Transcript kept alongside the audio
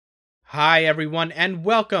Hi, everyone, and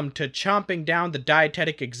welcome to Chomping Down the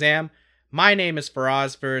Dietetic Exam. My name is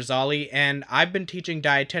Faraz Farazali, and I've been teaching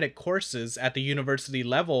dietetic courses at the university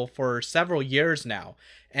level for several years now,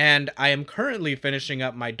 and I am currently finishing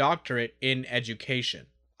up my doctorate in education.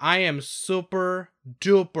 I am super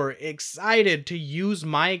duper excited to use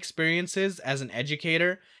my experiences as an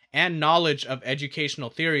educator and knowledge of educational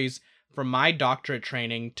theories from my doctorate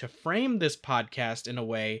training to frame this podcast in a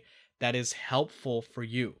way that is helpful for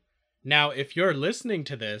you. Now, if you're listening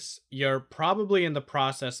to this, you're probably in the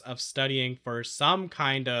process of studying for some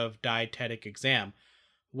kind of dietetic exam,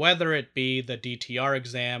 whether it be the DTR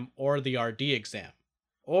exam or the RD exam.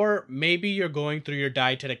 Or maybe you're going through your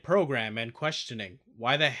dietetic program and questioning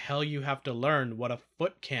why the hell you have to learn what a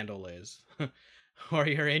foot candle is. Or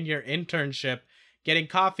you're in your internship getting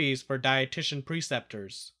coffees for dietitian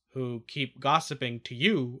preceptors who keep gossiping to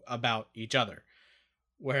you about each other.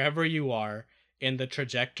 Wherever you are in the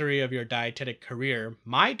trajectory of your dietetic career,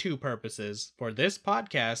 my two purposes for this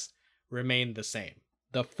podcast remain the same.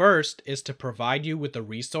 The first is to provide you with a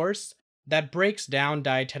resource that breaks down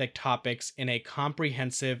dietetic topics in a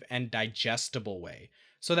comprehensive and digestible way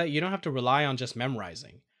so that you don't have to rely on just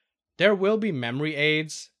memorizing. There will be memory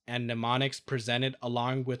aids and mnemonics presented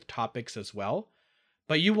along with topics as well,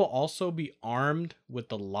 but you will also be armed with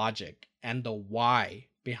the logic and the why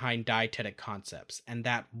behind dietetic concepts, and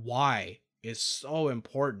that why is so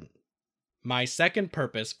important. My second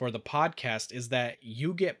purpose for the podcast is that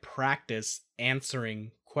you get practice answering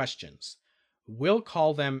questions. We'll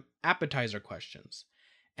call them appetizer questions,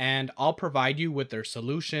 and I'll provide you with their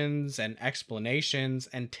solutions and explanations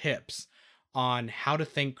and tips on how to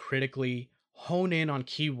think critically, hone in on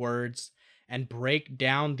keywords, and break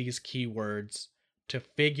down these keywords to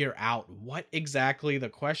figure out what exactly the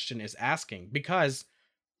question is asking, because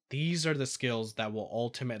these are the skills that will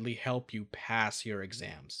ultimately help you pass your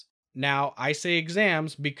exams. Now, I say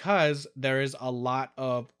exams because there is a lot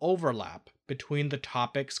of overlap between the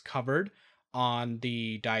topics covered on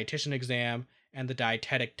the dietitian exam and the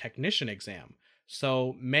dietetic technician exam.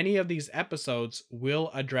 So many of these episodes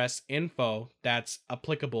will address info that's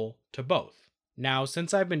applicable to both. Now,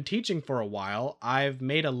 since I've been teaching for a while, I've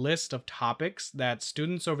made a list of topics that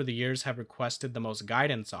students over the years have requested the most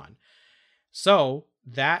guidance on. So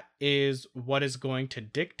that is what is going to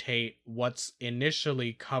dictate what's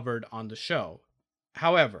initially covered on the show.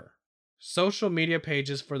 However, social media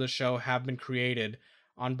pages for the show have been created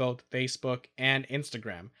on both Facebook and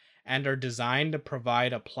Instagram and are designed to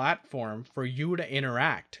provide a platform for you to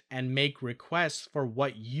interact and make requests for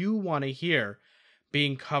what you want to hear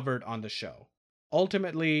being covered on the show.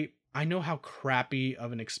 Ultimately, I know how crappy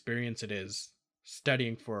of an experience it is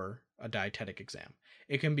studying for a dietetic exam.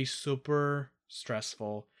 It can be super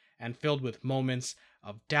stressful and filled with moments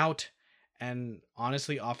of doubt, and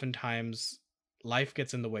honestly, oftentimes life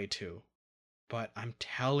gets in the way too. But I'm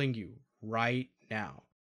telling you right now,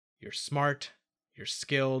 you're smart, you're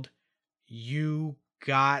skilled, you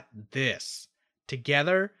got this.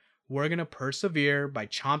 Together, we're going to persevere by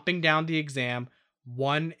chomping down the exam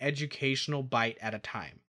one educational bite at a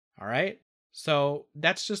time. All right? So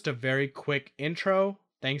that's just a very quick intro.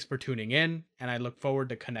 Thanks for tuning in, and I look forward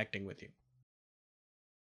to connecting with you.